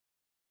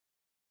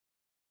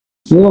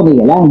Diego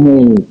Miguel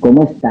Ángel,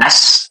 ¿cómo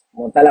estás?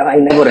 ¿Cómo está la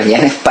vaina por allá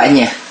en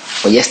España?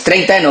 Hoy es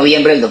 30 de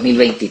noviembre del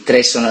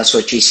 2023, son las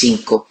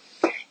 8:05.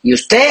 Y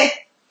usted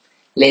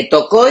le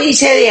tocó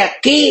irse de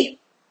aquí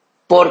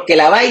porque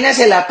la vaina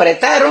se la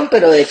apretaron,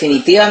 pero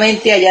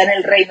definitivamente allá en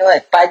el Reino de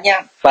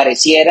España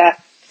pareciera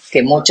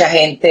que mucha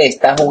gente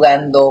está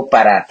jugando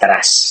para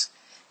atrás.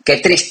 Qué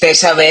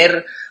tristeza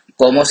ver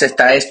cómo se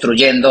está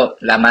destruyendo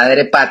la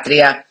madre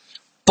patria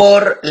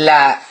por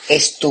la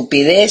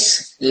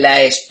estupidez,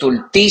 la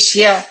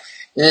estulticia,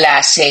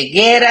 la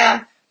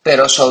ceguera,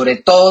 pero sobre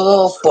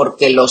todo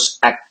porque los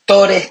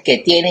actores que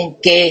tienen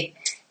que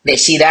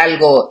decir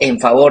algo en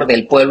favor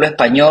del pueblo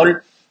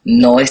español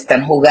no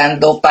están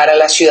jugando para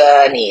la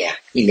ciudadanía.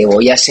 Y le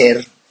voy a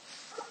hacer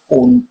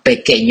un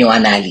pequeño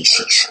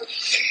análisis.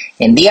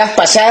 En días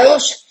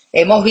pasados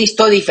hemos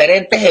visto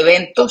diferentes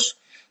eventos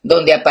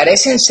donde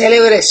aparecen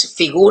célebres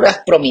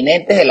figuras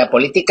prominentes de la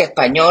política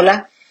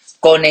española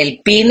con el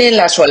pin en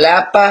la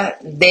solapa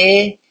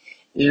de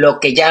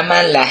lo que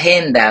llaman la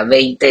Agenda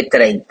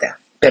 2030.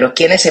 Pero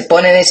 ¿quiénes se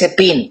ponen ese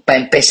pin? Para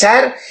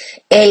empezar,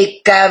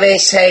 el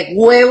cabeza de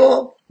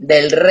huevo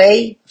del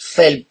rey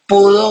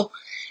felpudo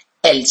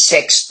el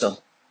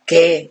sexto.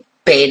 Qué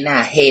pena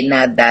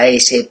ajena da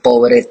ese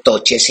pobre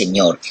toche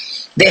señor.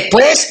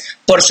 Después,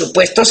 por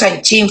supuesto,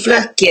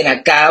 Sanchinflas, quien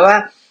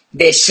acaba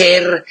de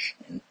ser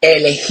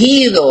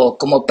elegido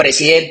como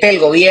presidente del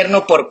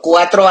gobierno por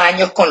 4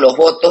 años con los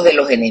votos de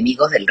los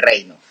enemigos del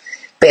reino.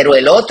 Pero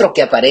el otro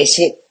que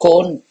aparece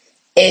con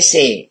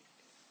ese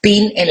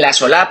pin en la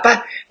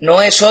solapa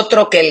no es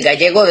otro que el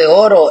gallego de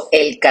oro,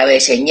 el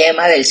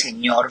cabeceñema del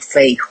señor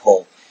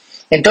Feijóo.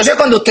 Entonces,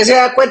 cuando usted se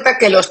da cuenta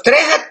que los 3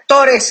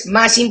 actores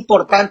más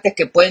importantes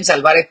que pueden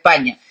salvar a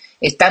España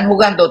están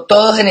jugando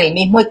todos en el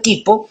mismo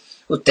equipo,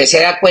 usted se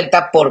da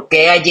cuenta por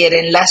qué ayer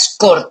en las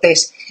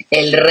Cortes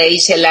el rey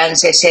se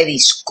lanza ese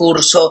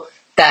discurso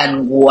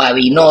tan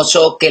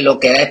guabinoso que lo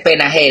que da es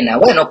pena ajena.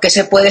 Bueno, ¿qué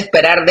se puede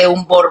esperar de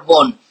un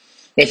Borbón?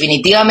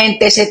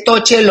 Definitivamente ese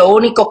toche lo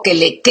único que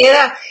le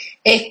queda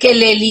es que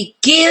le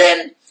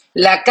liquiden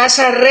la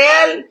Casa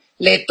Real,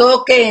 le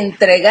toque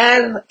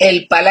entregar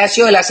el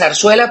Palacio de la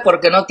Zarzuela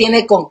porque no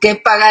tiene con qué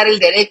pagar el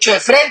derecho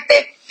de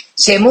frente,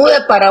 se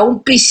mude para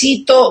un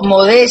pisito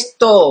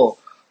modesto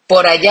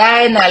por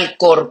allá en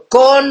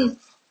Alcorcón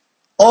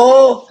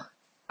o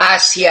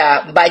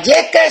hacia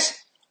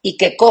Vallecas y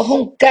que coja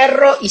un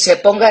carro y se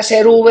ponga a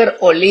hacer Uber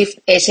o Lyft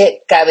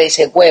ese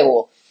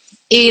cabecehuevo.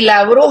 Y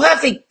la bruja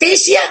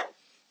ficticia,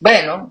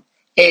 bueno,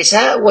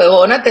 esa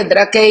huevona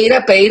tendrá que ir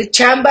a pedir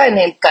chamba en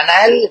el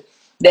canal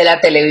de la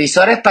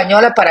televisora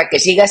española para que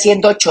siga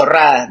haciendo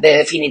chorradas.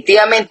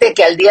 Definitivamente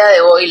que al día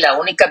de hoy la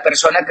única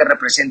persona que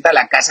representa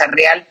la Casa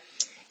Real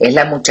es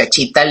la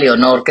muchachita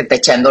Leonor que está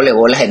echándole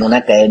bolas en una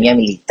academia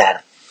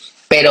militar.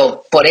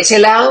 Pero por ese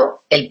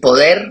lado, el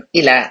poder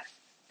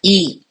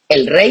y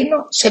el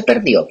reino se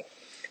perdió.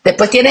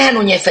 Después tienes a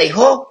Núñez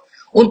Feijóo,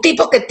 un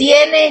tipo que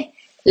tiene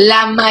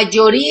la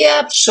mayoría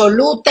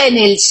absoluta en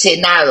el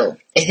Senado.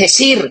 Es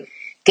decir,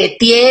 que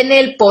tiene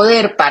el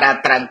poder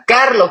para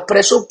trancar los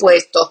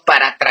presupuestos,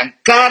 para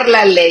trancar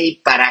la ley,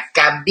 para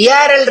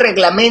cambiar el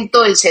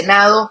reglamento del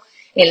Senado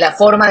en la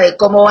forma de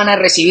cómo van a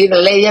recibir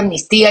la ley de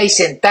amnistía y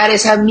sentar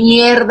esa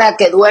mierda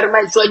que duerma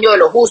el sueño de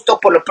los justos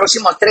por los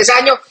próximos 3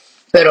 años,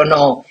 pero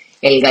no,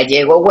 el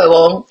gallego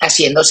huevón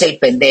haciéndose el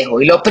pendejo.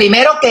 Y lo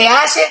primero que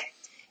hace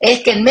es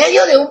que en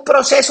medio de un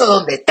proceso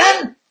donde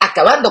están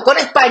acabando con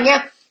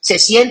España, se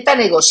sienta a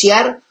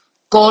negociar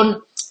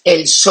con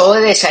el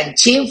PSOE de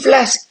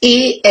Sanchinflas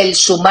y el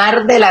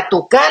Sumar de la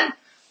Tucán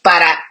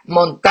para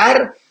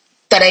montar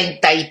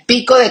 30 y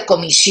pico de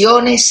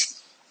comisiones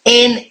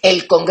en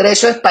el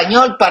Congreso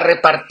español para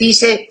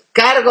repartirse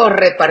cargos,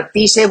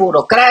 repartirse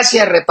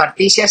burocracia,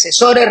 repartirse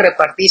asesores,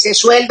 repartirse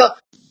sueldos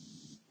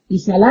y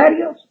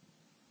salarios,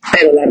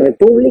 pero la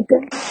República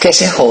que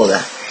se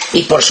joda.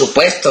 Y por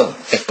supuesto,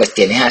 después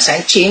tienes a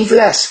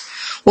Sanchinflas,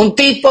 un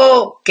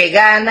tipo que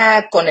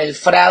gana con el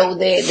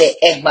fraude de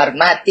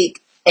Smartmatic,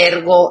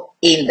 ergo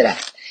Indra.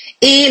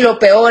 Y lo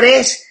peor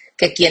es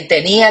que quien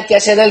tenía que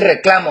hacer el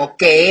reclamo,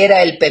 que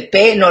era el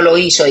PP, no lo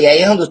hizo. Y ahí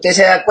es donde usted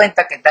se da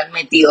cuenta que están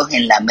metidos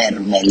en la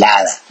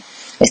mermelada,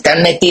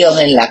 están metidos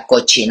en la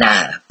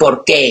cochinada.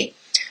 ¿Por qué?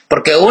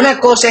 Porque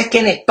una cosa es que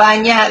en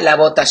España la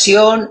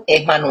votación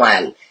es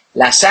manual,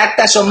 las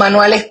actas son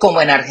manuales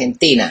como en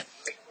Argentina,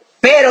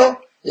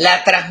 pero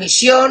la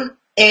transmisión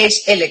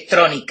es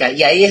electrónica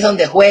y ahí es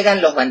donde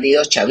juegan los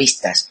bandidos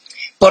chavistas,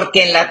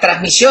 porque en la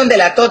transmisión de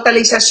la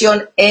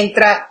totalización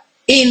entra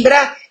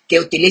Indra, que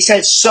utiliza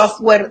el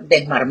software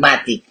de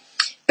Smartmatic.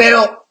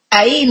 Pero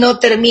ahí no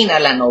termina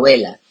la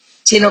novela,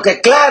 sino que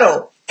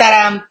claro,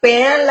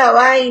 trampean la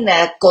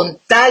vaina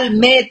con tal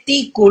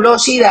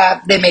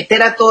meticulosidad de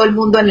meter a todo el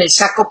mundo en el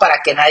saco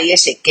para que nadie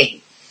se queje.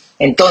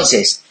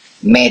 Entonces,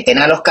 meten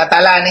a los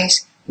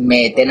catalanes,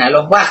 meten a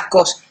los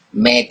vascos,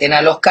 meten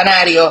a los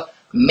canarios,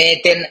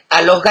 meten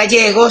a los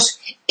gallegos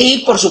y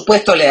por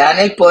supuesto le dan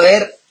el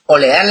poder o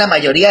le dan la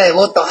mayoría de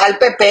votos al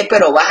PP,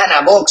 pero bajan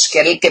a Vox, que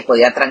era el que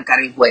podía trancar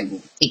el juego.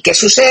 ¿Y qué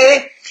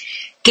sucede?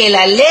 que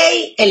la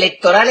ley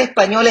electoral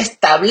española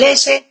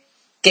establece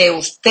que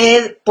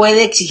usted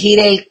puede exigir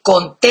el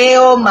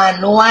conteo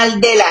manual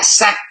de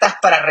las actas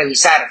para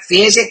revisar.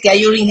 Fíjese que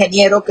hay un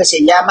ingeniero que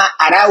se llama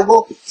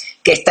Araujo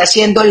que está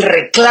haciendo el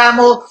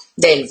reclamo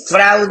del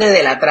fraude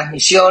de la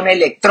transmisión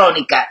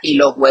electrónica, y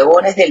los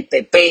huevones del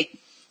PP,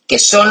 que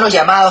son los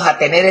llamados a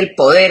tener el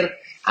poder.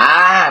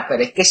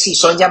 Pero es que si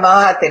son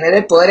llamados a tener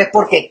el poder es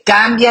porque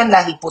cambian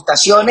las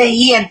diputaciones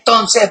y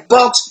entonces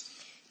Vox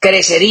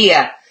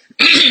crecería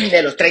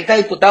de los 30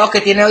 diputados que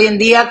tiene hoy en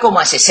día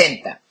como a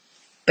 60.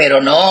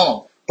 Pero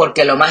no,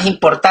 porque lo más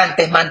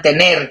importante es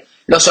mantener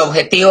los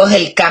objetivos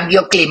del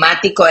cambio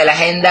climático de la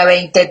Agenda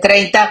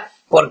 2030,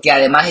 porque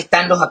además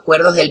están los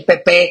acuerdos del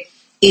PP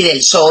y del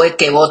PSOE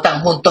que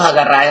votan juntos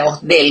agarrados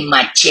del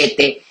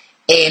machete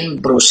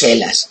en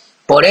Bruselas.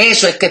 Por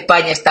eso es que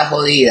España está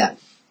jodida,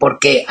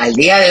 porque al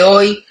día de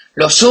hoy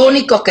los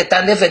únicos que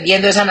están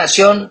defendiendo esa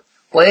nación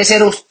puede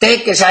ser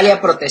usted, que sale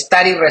a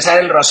protestar y rezar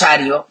el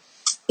rosario,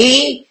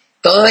 y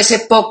todo ese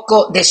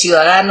poco de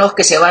ciudadanos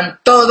que se van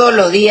todos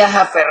los días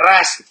a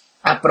Ferraz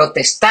a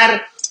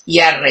protestar y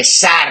a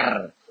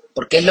rezar,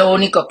 porque es lo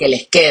único que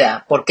les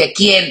queda, porque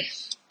quien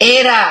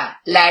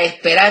era la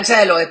esperanza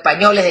de los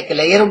españoles de que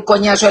le diera un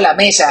coñazo a la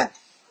mesa,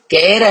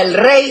 que era el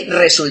rey,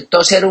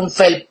 resultó ser un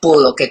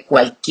felpudo que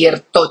cualquier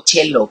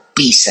toche lo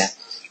pisa.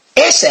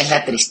 Esa es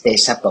la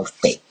tristeza para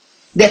usted.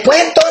 Después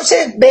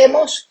entonces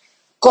vemos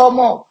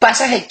cómo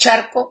pasas el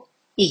charco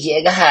y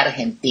llegas a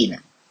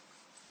Argentina.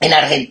 En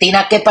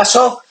Argentina, ¿qué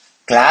pasó?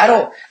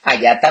 Claro,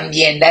 allá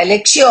también la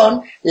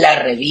elección la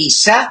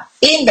revisa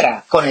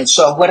Indra con el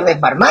software de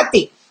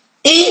Smartmatic.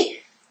 Y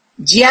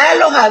ya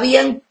los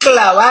habían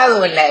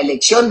clavado en la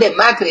elección de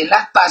Macri en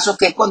las PASO,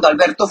 que es cuando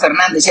Alberto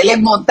Fernández se les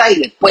monta y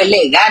después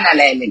le gana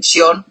la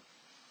elección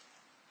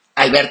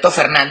Alberto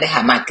Fernández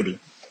a Macri.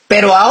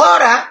 Pero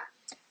ahora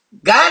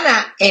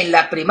gana en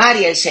la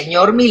primaria el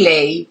señor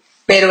Milei,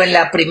 pero en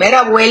la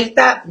primera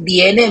vuelta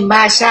viene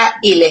Massa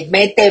y les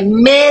mete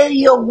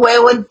medio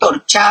huevo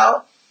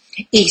entorchado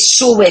y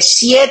sube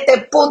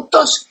 7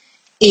 puntos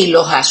y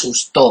los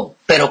asustó.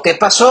 ¿Pero qué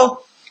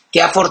pasó?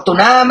 Que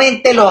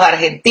afortunadamente los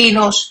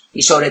argentinos,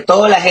 y sobre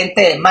todo la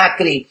gente de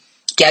Macri,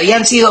 que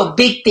habían sido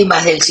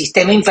víctimas del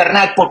sistema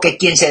infernal, porque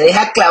quien se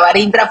deja clavar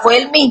Indra fue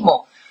él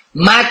mismo.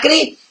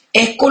 Macri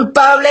es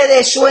culpable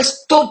de su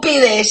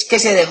estupidez que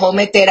se dejó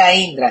meter a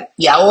Indra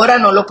y ahora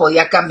no lo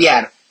podía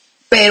cambiar.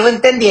 Pero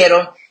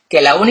entendieron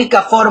que la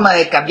única forma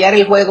de cambiar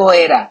el juego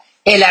era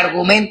el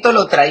argumento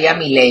lo traía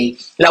Milei,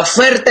 la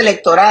oferta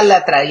electoral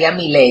la traía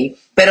Milei,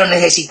 pero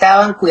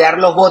necesitaban cuidar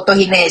los votos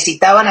y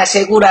necesitaban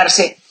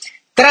asegurarse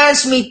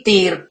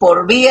transmitir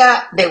por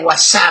vía de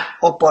WhatsApp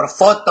o por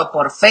foto,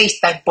 por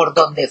FaceTime, por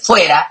donde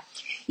fuera,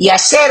 y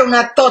hacer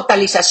una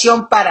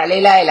totalización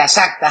paralela de las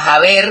actas, a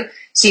ver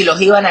si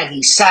los iban a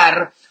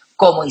guisar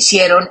como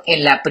hicieron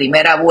en la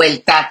primera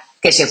vuelta,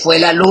 que se fue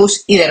la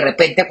luz y de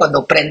repente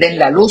cuando prenden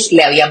la luz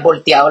le habían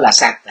volteado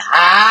las actas.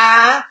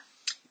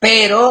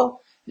 Pero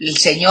el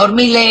señor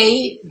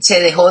Milei se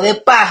dejó de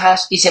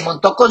pajas y se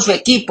montó con su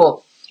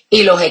equipo,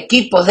 y los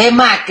equipos de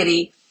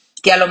Macri,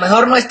 que a lo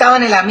mejor no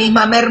estaban en la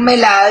misma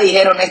mermelada,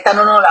 dijeron: esta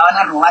no nos la van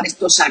a robar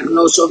estos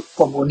sarnosos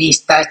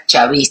comunistas,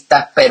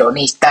 chavistas,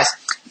 peronistas,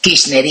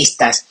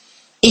 kirchneristas.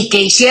 Y que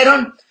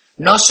hicieron,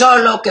 no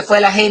solo que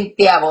fue la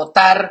gente a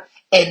votar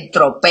en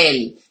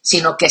tropel,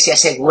 sino que se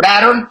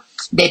aseguraron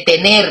de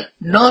tener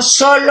no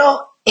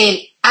solo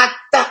el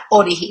acta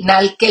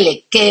original que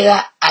le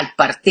queda al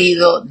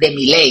partido de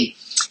Milei,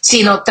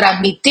 sino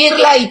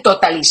transmitirla y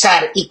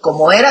totalizar. Y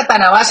como era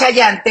tan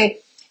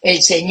avasallante,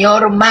 el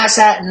señor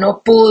Massa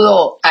no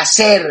pudo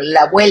hacer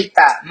la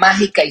vuelta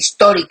mágica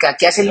histórica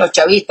que hacen los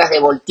chavistas de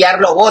voltear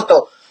los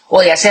votos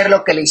o de hacer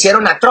lo que le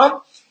hicieron a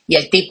Trump, y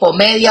el tipo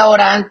media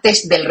hora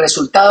antes del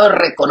resultado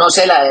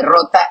reconoce la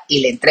derrota y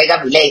le entrega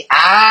a Milei.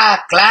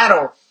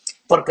 Claro,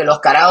 porque los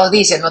carajos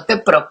dicen: no te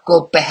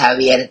preocupes,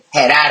 Javier,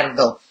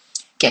 Gerardo,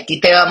 que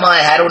aquí te vamos a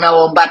dejar una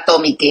bomba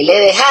atómica. Y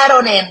le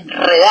dejaron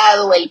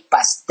enredado el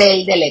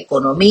pastel de la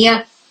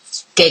economía,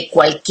 que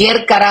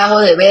cualquier carajo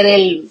de ver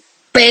el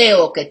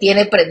peo que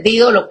tiene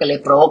prendido, lo que le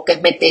provoca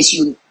es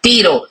meterse un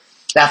tiro,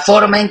 la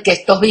forma en que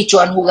estos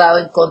bichos han jugado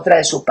en contra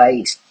de su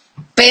país.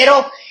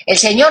 Pero el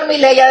señor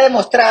Milei ha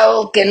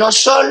demostrado que no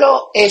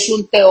solo es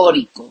un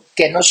teórico,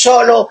 que no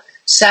solo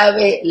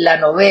sabe la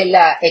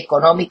novela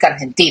económica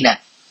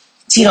argentina,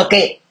 sino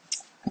que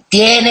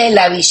tiene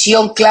la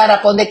visión clara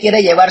para dónde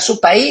quiere llevar su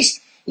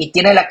país y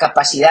tiene la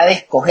capacidad de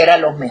escoger a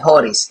los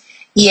mejores.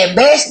 Y en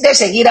vez de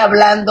seguir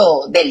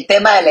hablando del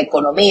tema de la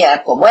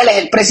economía, como él es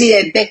el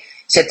presidente,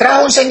 se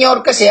trajo un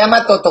señor que se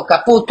llama Toto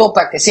Caputo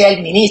para que sea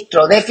el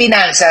ministro de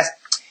Finanzas,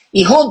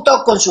 y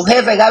junto con su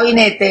jefe de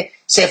gabinete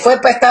se fue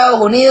para Estados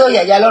Unidos y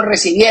allá lo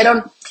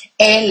recibieron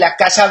en la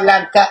Casa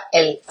Blanca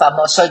el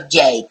famoso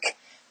Jake.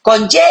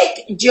 Con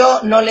Jake yo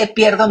no le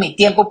pierdo mi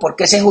tiempo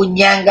porque ese es un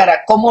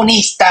ñángara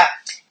comunista,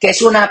 que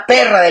es una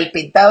perra del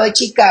pintado de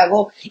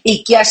Chicago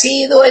y que ha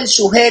sido el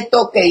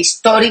sujeto que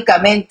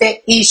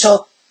históricamente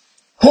hizo,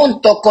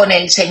 junto con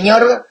el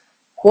señor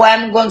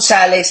Juan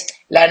González,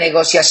 la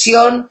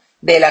negociación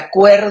del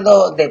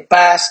acuerdo de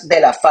paz de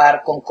la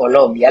FARC con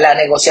Colombia, la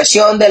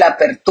negociación de la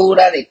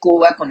apertura de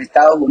Cuba con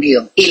Estados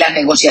Unidos y las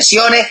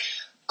negociaciones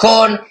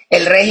con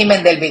el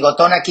régimen del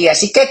bigotón aquí.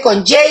 Así que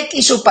con Jake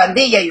y su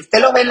pandilla, y usted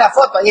lo ve en la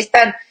foto, ahí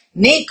están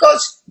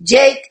Nichols,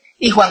 Jake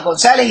y Juan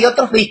González y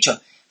otros bichos.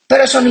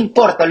 Pero eso no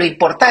importa, lo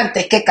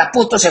importante es que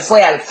Caputo se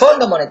fue al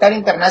Fondo Monetario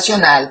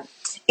Internacional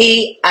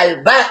y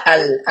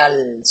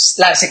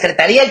la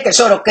Secretaría del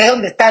Tesoro, que es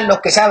donde están los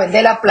que saben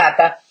de la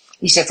plata,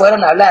 y se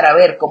fueron a hablar a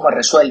ver cómo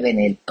resuelven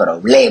el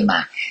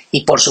problema.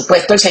 Y por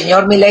supuesto el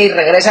señor Milei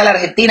regresa a la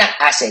Argentina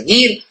a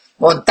seguir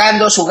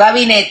montando su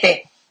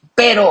gabinete,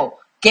 pero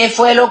 ¿qué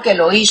fue lo que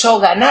lo hizo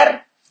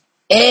ganar?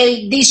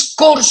 El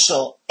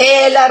discurso,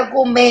 el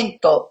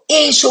argumento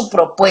y su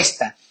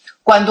propuesta.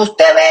 Cuando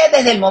usted ve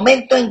desde el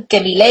momento en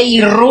que Milei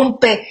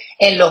irrumpe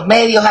en los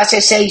medios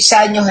hace 6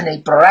 años en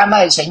el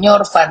programa del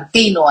señor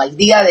Fantino al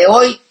día de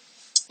hoy,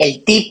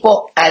 el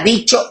tipo ha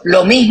dicho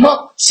lo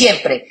mismo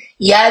siempre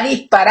y ha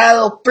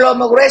disparado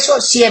plomo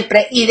grueso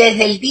siempre, y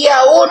desde el día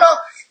 1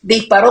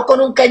 disparó con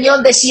un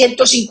cañón de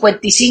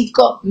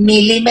 155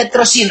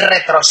 milímetros sin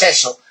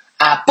retroceso,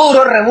 a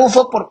puro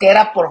rebufo, porque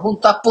era por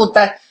junto a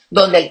putas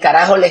donde el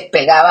carajo les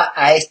pegaba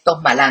a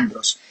estos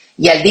malandros.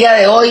 Y al día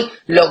de hoy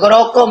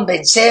logró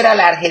convencer a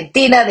la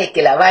Argentina de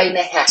que la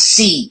vaina es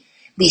así,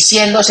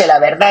 diciéndose la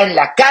verdad en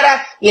la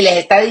cara, y les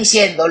está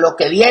diciendo lo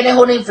que viene es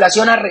una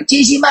inflación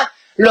arrechísima,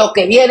 lo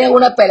que viene es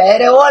una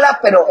peladera de bola,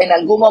 pero en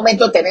algún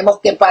momento tenemos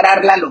que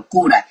parar la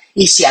locura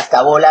y se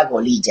acabó la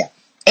golilla.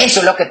 Eso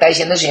es lo que está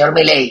diciendo el señor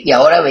Milei, y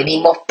ahora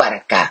venimos para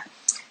acá.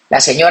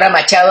 La señora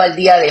Machado al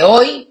día de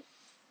hoy,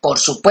 por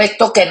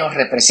supuesto que nos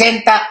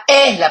representa,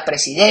 es la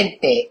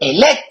presidente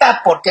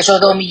electa, porque esos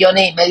 2,5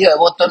 millones de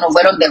votos no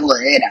fueron de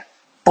jodedera.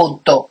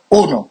 Punto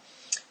 1.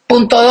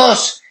 Punto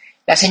 2.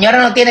 La señora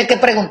no tiene que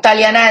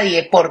preguntarle a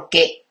nadie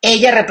porque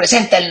ella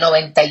representa el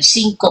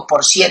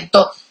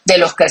 95% de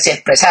los que se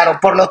expresaron.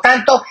 Por lo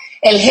tanto,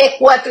 el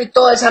G4 y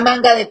toda esa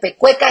manga de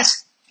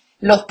pecuecas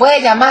los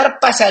puede llamar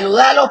para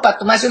saludarlos, para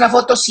tomarse una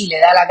foto si le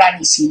da la gana,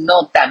 y si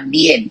no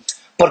también.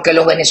 Porque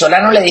los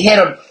venezolanos le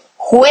dijeron: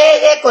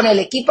 juegue con el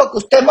equipo que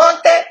usted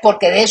monte,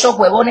 porque de esos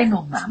huevones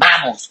nos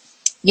mamamos.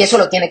 Y eso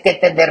lo tiene que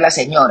entender la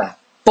señora.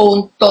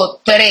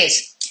 Punto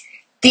 3.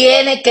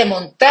 Tiene que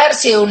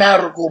montarse un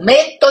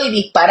argumento y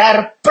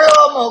disparar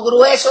plomo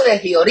grueso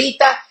desde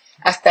ahorita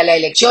hasta la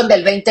elección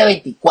del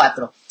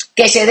 2024.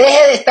 Que se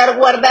deje de estar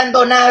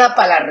guardando nada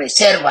para la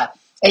reserva.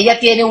 Ella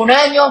tiene 1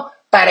 año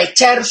para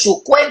echar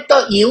su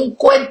cuento, y un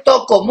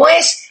cuento como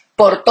es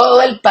por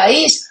todo el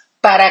país,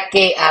 para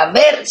que a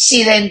ver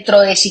si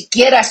dentro de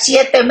siquiera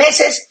 7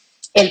 meses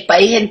el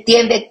país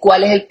entiende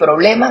cuál es el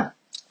problema,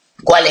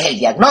 cuál es el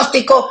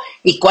diagnóstico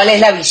y cuál es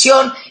la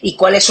visión y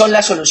cuáles son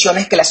las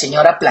soluciones que la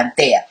señora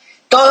plantea.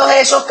 Todos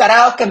esos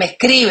carajos que me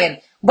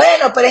escriben: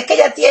 bueno, pero es que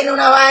ella tiene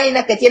una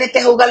vaina que tiene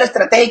que jugarlo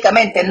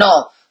estratégicamente.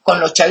 No, con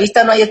los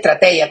chavistas no hay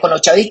estrategia. Con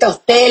los chavistas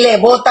usted le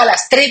bota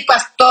las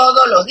tripas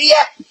todos los días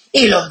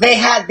y los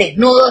deja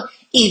desnudos,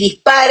 y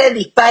dispare,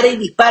 dispare y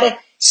dispare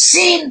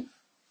sin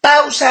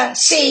pausa,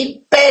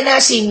 sin pena,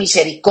 sin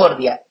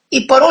misericordia.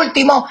 Y por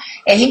último,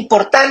 es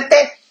importante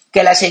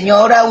que la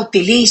señora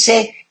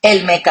utilice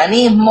el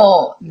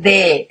mecanismo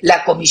de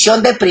la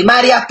comisión de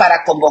primarias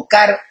para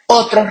convocar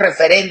otros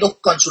referendos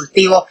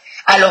consultivos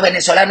a los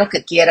venezolanos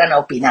que quieran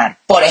opinar.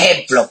 Por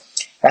ejemplo,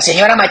 la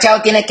señora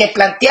Machado tiene que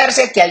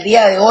plantearse que al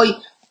día de hoy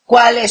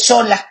cuáles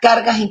son las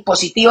cargas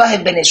impositivas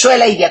en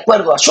Venezuela, y de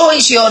acuerdo a su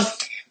visión,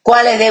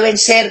 cuáles deben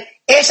ser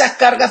esas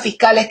cargas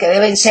fiscales que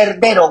deben ser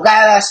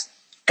derogadas,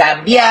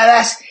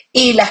 cambiadas,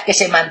 y las que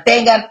se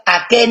mantengan,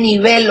 a qué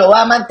nivel lo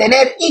va a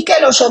mantener, y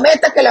que lo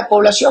someta a que la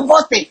población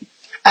vote.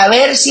 A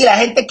ver si la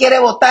gente quiere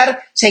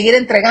votar, seguir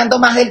entregando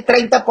más del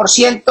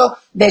 30%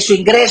 de su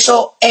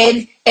ingreso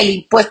en el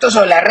impuesto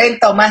sobre la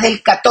renta, o más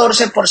del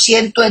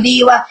 14% en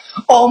IVA,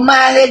 o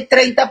más del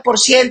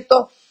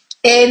 30%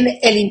 en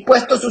el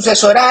impuesto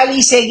sucesoral,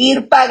 y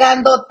seguir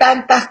pagando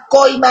tantas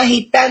coimas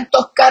y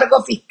tantos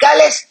cargos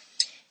fiscales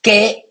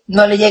que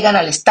no le llegan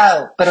al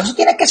Estado. Pero eso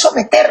tiene que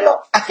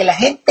someterlo a que la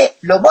gente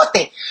lo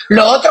vote.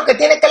 Lo otro que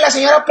tiene que la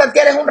señora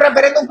plantear es un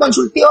referéndum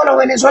consultivo a los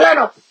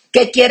venezolanos.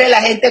 ¿Qué quiere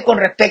la gente con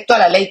respecto a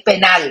la ley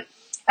penal?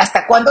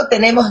 ¿Hasta cuándo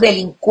tenemos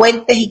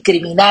delincuentes y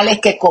criminales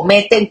que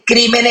cometen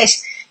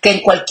crímenes que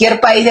en cualquier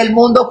país del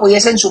mundo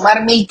pudiesen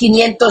sumar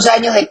 1.500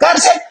 años de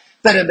cárcel,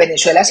 pero en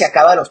Venezuela se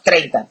acaba a los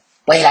 30?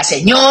 Pues la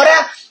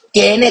señora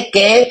tiene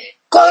que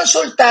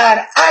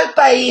consultar al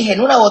país en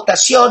una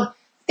votación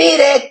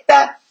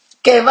directa,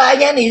 que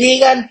vayan y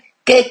digan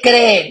qué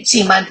creen,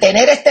 si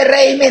mantener este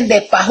régimen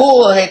de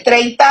pajudos de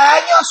 30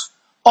 años,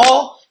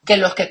 o que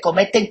los que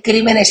cometen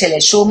crímenes se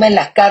les sumen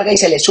las cargas, y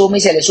se les sume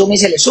y se les sume y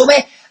se les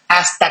sume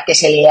hasta que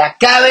se le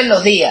acaben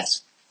los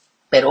días.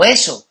 Pero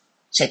eso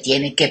se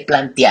tiene que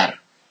plantear.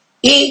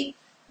 Y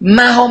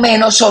más o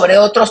menos sobre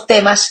otros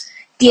temas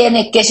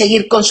tiene que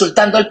seguir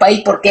consultando al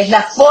país, porque es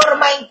la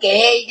forma en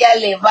que ella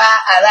le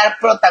va a dar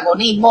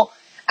protagonismo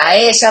a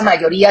esa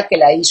mayoría que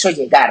la hizo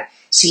llegar.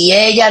 Si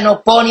ella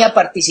no pone a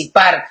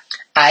participar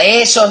a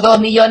esos 2,5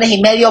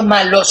 millones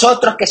más los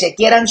otros que se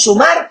quieran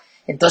sumar,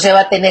 entonces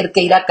va a tener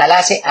que ir a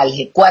calarse al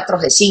G4,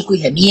 G5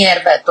 y G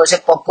mierda, de todo ese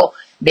poco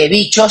de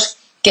bichos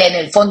que en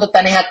el fondo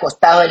están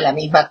acostados en la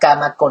misma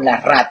cama con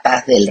las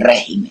ratas del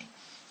régimen.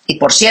 Y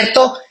por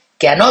cierto,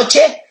 que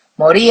anoche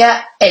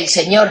moría el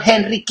señor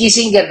Henry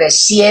Kissinger de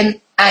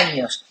 100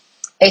 años.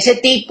 Ese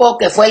tipo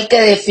que fue el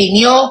que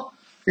definió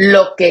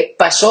lo que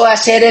pasó a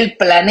ser el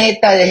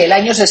planeta desde el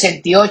año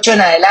 68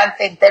 en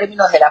adelante en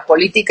términos de la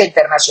política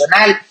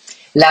internacional,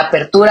 la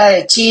apertura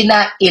de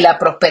China y la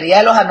prosperidad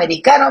de los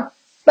americanos.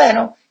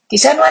 Bueno,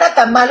 quizás no era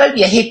tan malo el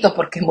viejito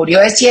porque murió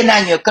de 100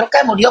 años, creo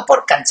que murió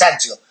por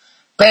cansancio,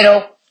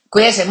 pero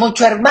cuídese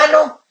mucho,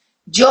 hermano.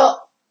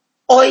 Yo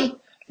hoy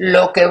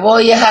lo que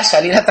voy es a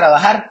salir a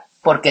trabajar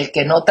porque el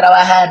que no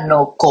trabaja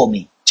no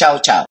come. Chao,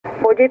 chao.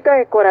 Pollito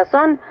de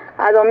corazón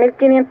a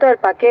 2.500 el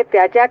paquete,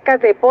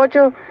 hallacas de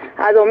pollo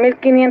a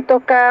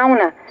 2.500 cada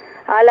una.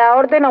 A la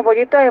orden los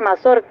bollitos de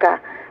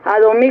mazorca a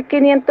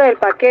 2.500 el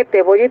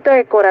paquete, bollito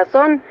de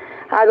corazón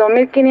a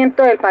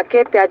 2.500 el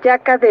paquete,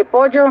 hallacas de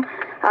pollo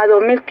a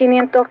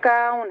 2.500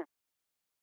 cada una.